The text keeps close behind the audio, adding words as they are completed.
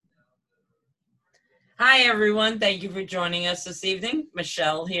Hi, everyone. Thank you for joining us this evening.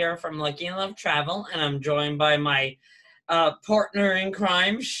 Michelle here from Lucky and Love Travel, and I'm joined by my partner in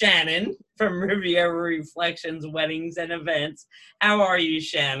crime, Shannon from Riviera Reflections Weddings and Events. How are you,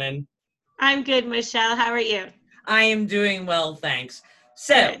 Shannon? I'm good, Michelle. How are you? I am doing well, thanks.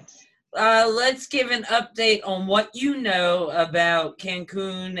 So, Good. let's give an update on what you know about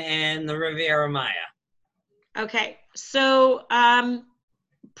Cancun and the Riviera Maya. Okay. So,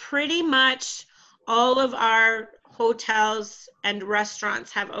 pretty much all of our hotels and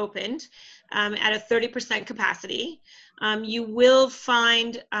restaurants have opened at a 30% capacity. You will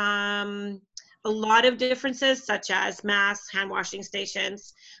find a lot of differences, such as mass hand washing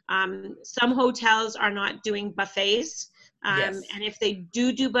stations. Some hotels are not doing buffets. Yes. And if they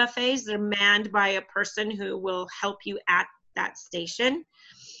do buffets, they're manned by a person who will help you at that station.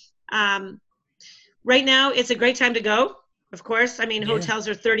 Um, right now, it's a great time to go. Of course, I mean, Yeah. hotels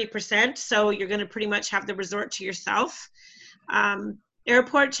are 30%, so you're going to pretty much have the resort to yourself. Um,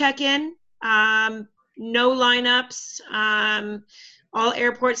 Airport check-in, no lineups. All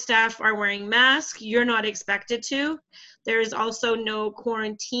airport staff are wearing masks. You're not expected to. There is also no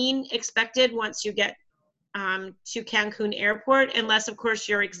quarantine expected once you get to Cancun Airport, unless, of course,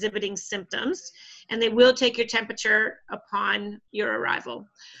 you're exhibiting symptoms, and they will take your temperature upon your arrival.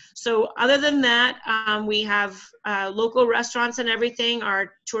 So other than that, we have local restaurants and everything.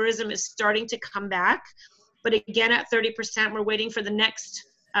 Our tourism is starting to come back, but again, at 30%, we're waiting for the next,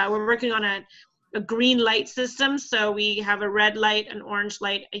 we're working on a green light system. So we have a red light, an orange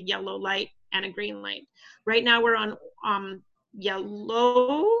light, a yellow light, and a green light. Right now we're on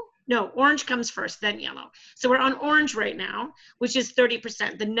yellow. No, orange comes first, then yellow. So we're on orange right now, which is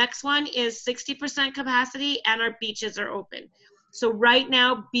 30%. The next one is 60% capacity, and our beaches are open. So right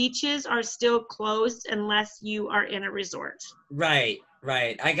now, beaches are still closed unless you are in a resort. Right,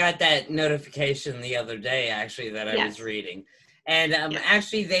 right. I got that notification the other day, actually, that I was Yes, reading. And yes.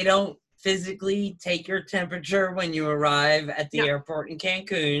 actually, they don't physically take your temperature when you arrive at the No, airport in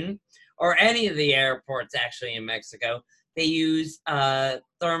Cancun or any of the airports, actually, in Mexico. They use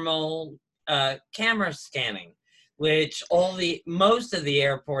thermal camera scanning, which most of the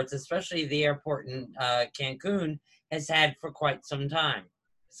airports, especially the airport in Cancun, has had for quite some time.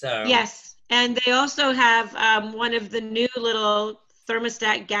 So, yes. And they also have one of the new little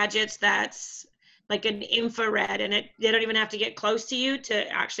thermostat gadgets that's like an infrared, and they don't even have to get close to you to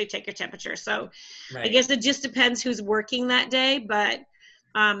actually take your temperature. So I right. guess it just depends who's working that day, but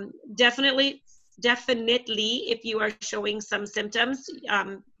definitely, definitely, if you are showing some symptoms,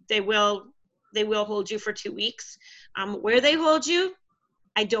 they will hold you for 2 weeks. Where they hold you,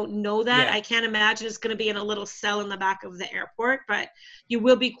 I don't know that. Yeah. I can't imagine it's going to be in a little cell in the back of the airport, but you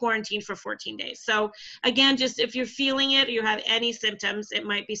will be quarantined for 14 days. So again, just if you're feeling it or you have any symptoms, it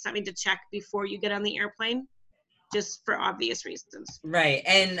might be something to check before you get on the airplane, just for obvious reasons. Right.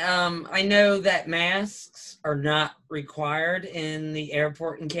 And I know that masks are not required in the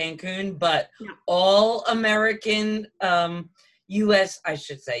airport in Cancun, but Yeah. all American I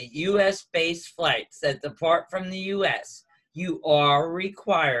should say, US based flights that depart from the US, you are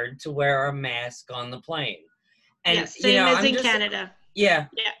required to wear a mask on the plane. And, Yes, same as I'm in just, Canada. yeah.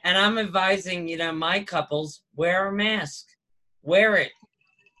 Yeah. And I'm advising, my couples wear a mask, wear it,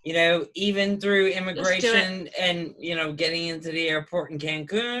 even through Just do it. immigration and, getting into the airport in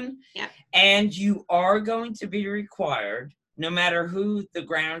Cancun. Yeah. And you are going to be required, no matter who the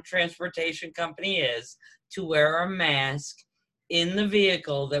ground transportation company is, to wear a mask in the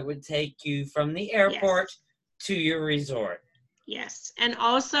vehicle that would take you from the airport Yes. to your resort. Yes. And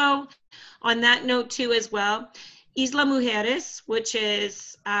also, on that note, too, as well, Isla Mujeres, which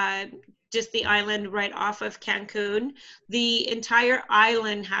is just the island right off of Cancun, the entire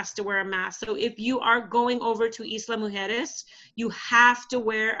island has to wear a mask. So if you are going over to Isla Mujeres, you have to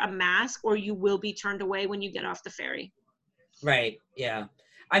wear a mask or you will be turned away when you get off the ferry. Right. Yeah.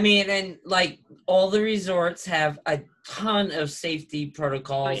 I mean, and like all the resorts have a ton of safety Oh,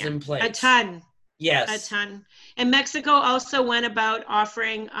 protocols yeah. in A place. ton. A Yes. ton. And Mexico also went about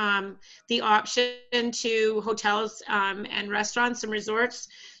offering the option to hotels and restaurants and resorts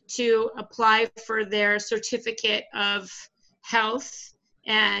to apply for their certificate of health.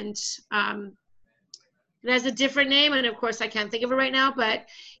 And it has a different name, and of course I can't think of it right now, but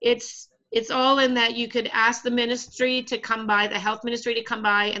it's all in that you could ask the ministry to come by, the health ministry to come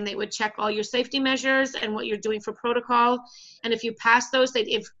by, and they would check all your safety measures and what you're doing for protocol. And if you pass those,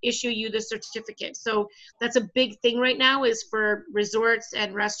 they'd issue you the certificate. So that's a big thing right now, is for resorts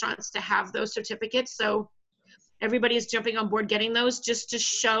and restaurants to have those certificates. So everybody is jumping on board getting those, just to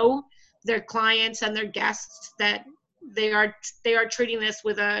show their clients and their guests that they are treating this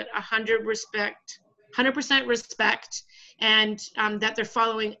with 100% respect 100% respect, and that they're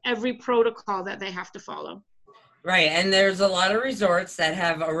following every protocol that they have to follow. Right, and there's a lot of resorts that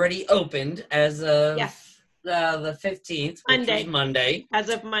have already opened as of Yes. the 15th, which was Monday. As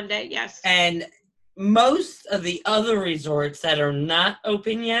of Monday, yes. And most of the other resorts that are not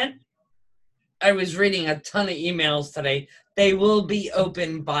open yet, I was reading a ton of emails today, they will be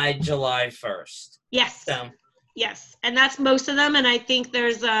open by July 1st. Yes. So. Yes, and that's most of them. And I think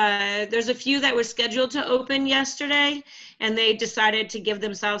there's a few that were scheduled to open yesterday, and they decided to give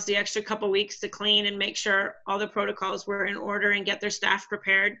themselves the extra couple weeks to clean and make sure all the protocols were in order and get their staff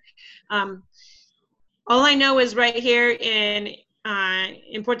prepared. All I know is right here in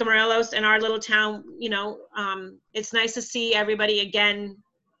Puerto Morelos, in our little town, it's nice to see everybody again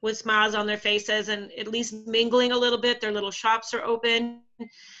with smiles on their faces and at least mingling a little bit. Their little shops are open.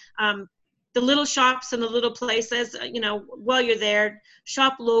 The little shops and the little places, while you're there,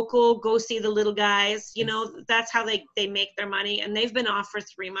 shop local, go see the little guys. That's how they make their money. And they've been off for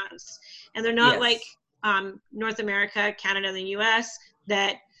 3 months. And they're not like North America, Canada, and the US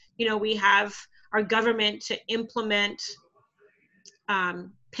that, we have our government to implement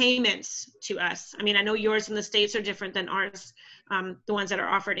payments to us. I mean, I know yours in the States are different than ours, the ones that are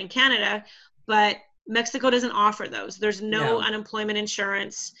offered in Canada, but Mexico doesn't offer those. There's no unemployment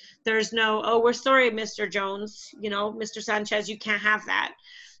insurance. There's no, oh, we're sorry, Mr. Jones, Mr. Sanchez, you can't have that.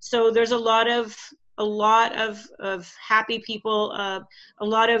 So there's a lot of happy people, a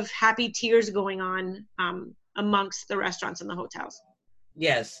lot of happy tears going on amongst the restaurants and the hotels.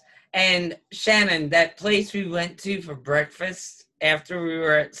 Yes. And Shannon, that place we went to for breakfast after we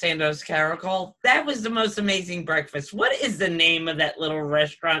were at Sandoz Caracol, that was the most amazing breakfast. What is the name of that little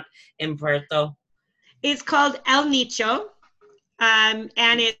restaurant in Puerto? It's called El Nicho, and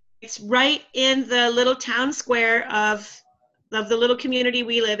it's right in the little town square of the little community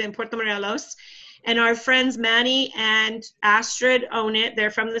we live in, Puerto Morelos. And our friends Manny and Astrid own it. They're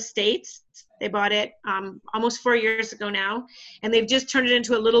from the States. They bought it almost 4 years ago now, and they've just turned it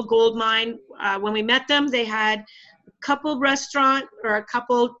into a little gold mine. When we met them, they had a couple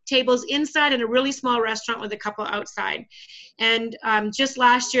tables inside and a really small restaurant with a couple outside. And just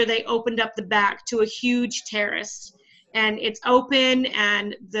last year, they opened up the back to a huge terrace. And it's open,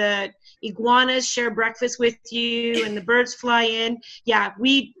 and the iguanas share breakfast with you, and the birds fly in. Yeah,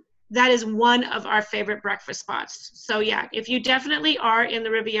 that is one of our favorite breakfast spots. So yeah, if you definitely are in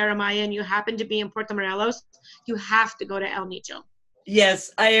the Riviera Maya and you happen to be in Puerto Morelos, you have to go to El Nicho.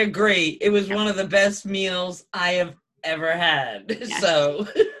 Yes, I agree. It was one of the best meals I have ever had. Yes. So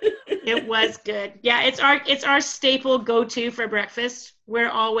it was good. Yeah, it's our staple go-to for breakfast. We're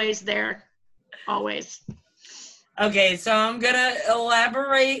always there. Always. Okay, so I'm going to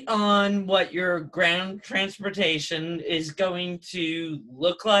elaborate on what your ground transportation is going to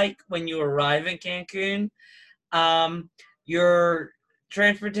look like when you arrive in Cancun. Your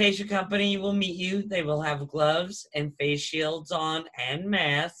transportation company will meet you. They will have gloves and face shields on and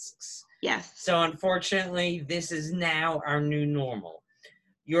masks. Yes. So unfortunately, this is now our new normal.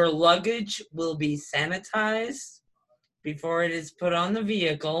 Your luggage will be sanitized before it is put on the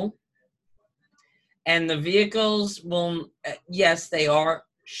vehicle. And the vehicles will, yes, they are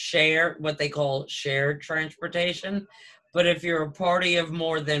what they call shared transportation. But if you're a party of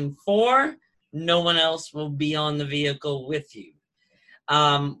more than 4, no one else will be on the vehicle with you.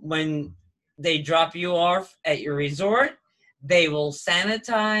 When they drop you off at your resort, they will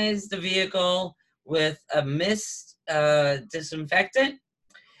sanitize the vehicle with a mist disinfectant.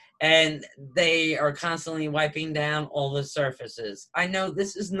 And they are constantly wiping down all the surfaces. I know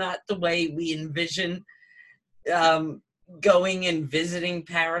this is not the way we envision going and visiting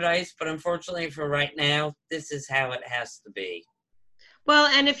paradise, but unfortunately for right now, this is how it has to be. Well,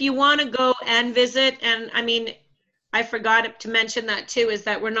 and if you want to go and visit, and I mean, I forgot to mention that too, is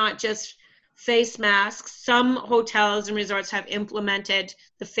that we're not just face masks. Some hotels and resorts have implemented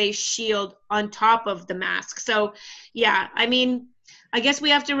the face shield on top of the mask. So yeah, I mean, I guess we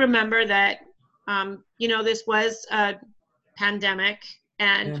have to remember that, this was a pandemic,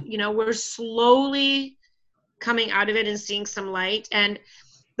 and, we're slowly coming out of it and seeing some light. And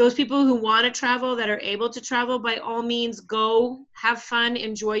those people who want to travel, that are able to travel, by all means, go have fun,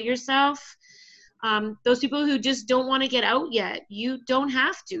 enjoy yourself. Those people who just don't want to get out yet, you don't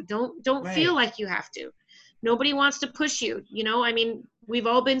have to. Don't right. Feel like you have to. Nobody wants to push you. I mean, we've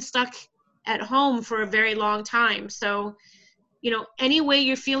all been stuck at home for a very long time. So, any way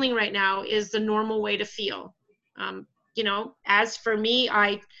you're feeling right now is the normal way to feel. As for me,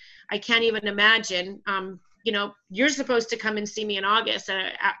 I can't even imagine. You're supposed to come and see me in August.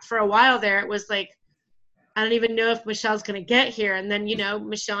 For a while there, it was like, I don't even know if Michelle's going to get here. And then,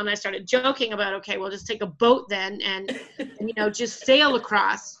 Michelle and I started joking about, okay, we'll just take a boat then and just sail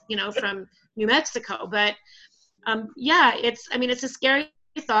across, from New Mexico. But yeah, it's a scary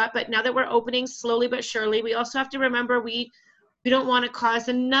thought, but now that we're opening slowly but surely, we also have to remember we don't want to cause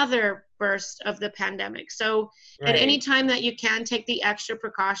another burst of the pandemic. So at any time that you can, take the extra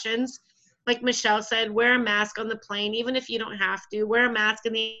precautions. Like Michelle said, wear a mask on the plane, even if you don't have to. Wear a mask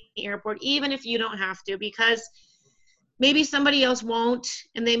in the airport, even if you don't have to, because maybe somebody else won't,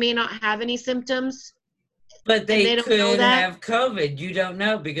 and they may not have any symptoms. But they don't know could that. have COVID. You don't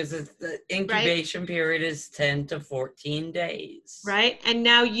know, because the Right? incubation period is 10 to 14 days. Right? And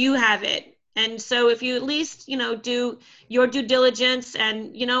now you have it. And so if you at least, do your due diligence,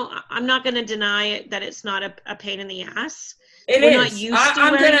 and, I'm not going to deny it that it's not a pain in the ass. We're is. Not used to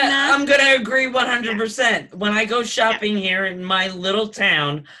wearing masks. I'm gonna agree 100%. Yeah. When I go shopping here in my little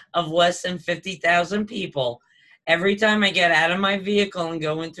town of less than 50,000 people, every time I get out of my vehicle and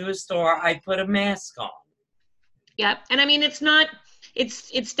go into a store, I put a mask on. Yep. And I mean, it's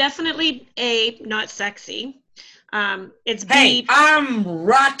definitely not sexy. It's hey, I'm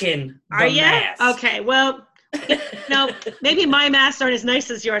rocking the mask. Okay, well, maybe my masks aren't as nice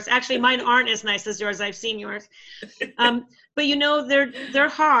as yours. Actually, mine aren't as nice as yours. I've seen yours. But they're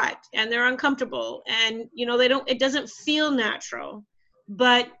hot and they're uncomfortable, and it doesn't feel natural.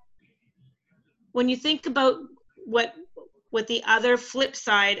 But when you think about what the other flip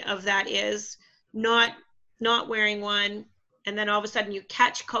side of that is, not wearing one, and then all of a sudden you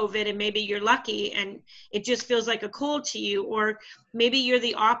catch COVID, and maybe you're lucky and it just feels like a cold to you, or maybe you're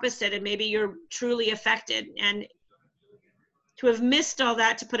the opposite and maybe you're truly affected, and to have missed all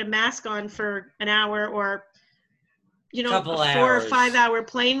that to put a mask on for an hour, or couple a 4 or 5 hour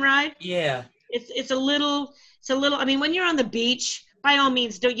plane ride. Yeah. It's a little, I mean, when you're on the beach, by all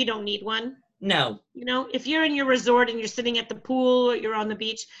means, you don't need one. No. If you're in your resort and you're sitting at the pool or you're on the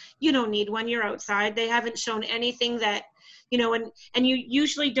beach, you don't need one. You're outside. They haven't shown anything that, and you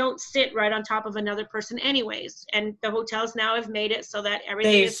usually don't sit right on top of another person anyways. And the hotels now have made it so that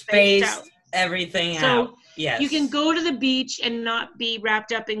everything is spaced out. Everything so out. Yes. You can go to the beach and not be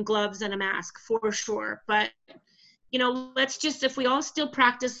wrapped up in gloves and a mask for sure. But, let's just, if we all still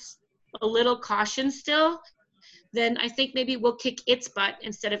practice a little caution still, then I think maybe we'll kick its butt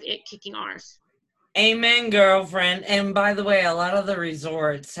instead of it kicking ours. Amen, girlfriend. And by the way, a lot of the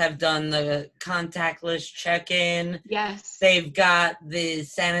resorts have done the contactless check-in. Yes. They've got the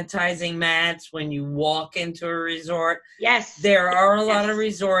sanitizing mats when you walk into a resort. Yes. There are a lot of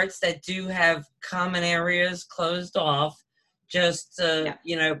resorts that do have common areas closed off just to,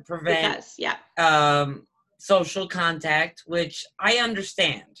 prevent social contact, which I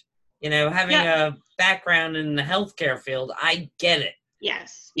understand. Having a background in the healthcare field, I get it.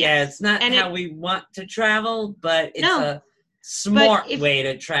 Yes. Yeah, it's not how we want to travel, but it's a smart way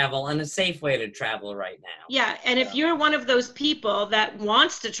to travel and a safe way to travel right now. Yeah, and if you're one of those people that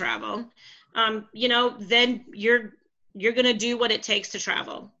wants to travel, then you're going to do what it takes to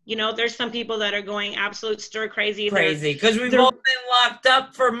travel. There's some people that are going absolute stir crazy. Because we've all been locked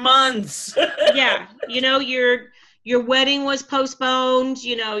up for months. Yeah, your wedding was postponed,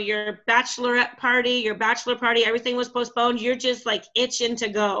 your bachelorette party, your bachelor party, everything was postponed. You're just like itching to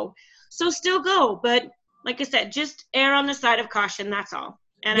go. So still go. But like I said, just err on the side of caution. That's all.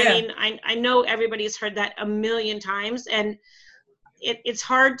 And I mean, I know everybody's heard that a million times, and it's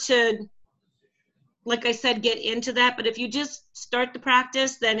hard to, like I said, get into that. But if you just start the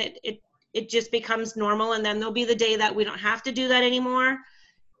practice, then it just becomes normal. And then there'll be the day that we don't have to do that anymore.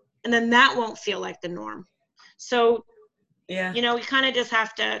 And then that won't feel like the norm. So, we kind of just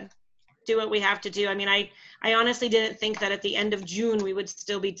have to do what we have to do. I mean, I honestly didn't think that at the end of June we would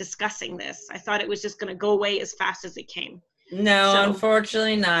still be discussing this. I thought it was just going to go away as fast as it came. No,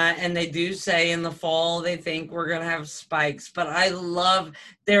 unfortunately not. And they do say in the fall they think we're going to have spikes. But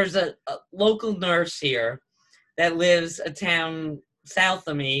there's a local nurse here that lives a town south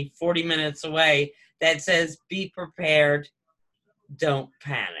of me, 40 minutes away, that says, be prepared, don't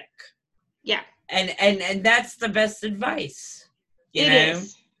panic. Yeah. And that's the best advice. It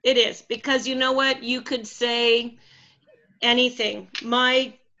is, because you know what? You could say anything.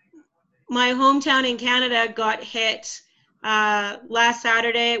 My hometown in Canada got hit last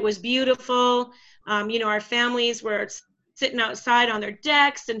Saturday. It was beautiful. Our families were sitting outside on their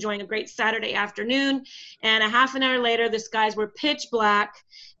decks, enjoying a great Saturday afternoon. And a half an hour later, the skies were pitch black,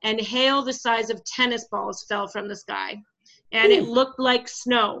 and hail the size of tennis balls fell from the sky. And it looked like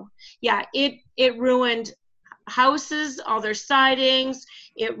snow. Yeah, it ruined houses, all their sidings.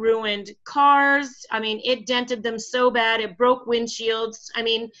 It ruined cars. I mean, it dented them so bad. It broke windshields. I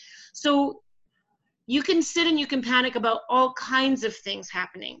mean, so You can sit and you can panic about all kinds of things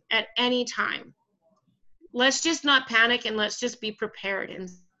happening at any time. Let's just not panic and let's just be prepared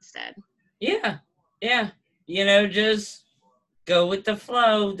instead. Yeah. Yeah. Just go with the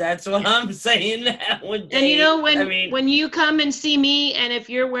flow. That's what I'm saying nowadays. And when you come and see me, and if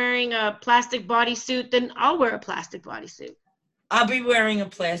you're wearing a plastic bodysuit, then I'll wear a plastic bodysuit. I'll be wearing a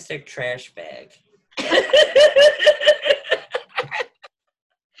plastic trash bag.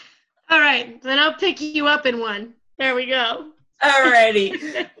 All right, then I'll pick you up in one. There we go.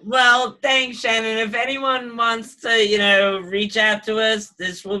 Alrighty. Well, thanks, Shannon. If anyone wants to, reach out to us,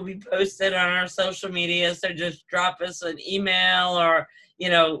 this will be posted on our social media. So just drop us an email or,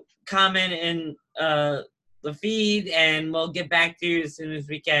 comment in the feed, and we'll get back to you as soon as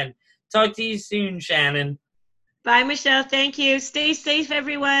we can. Talk to you soon, Shannon. Bye, Michelle. Thank you. Stay safe,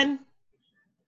 everyone.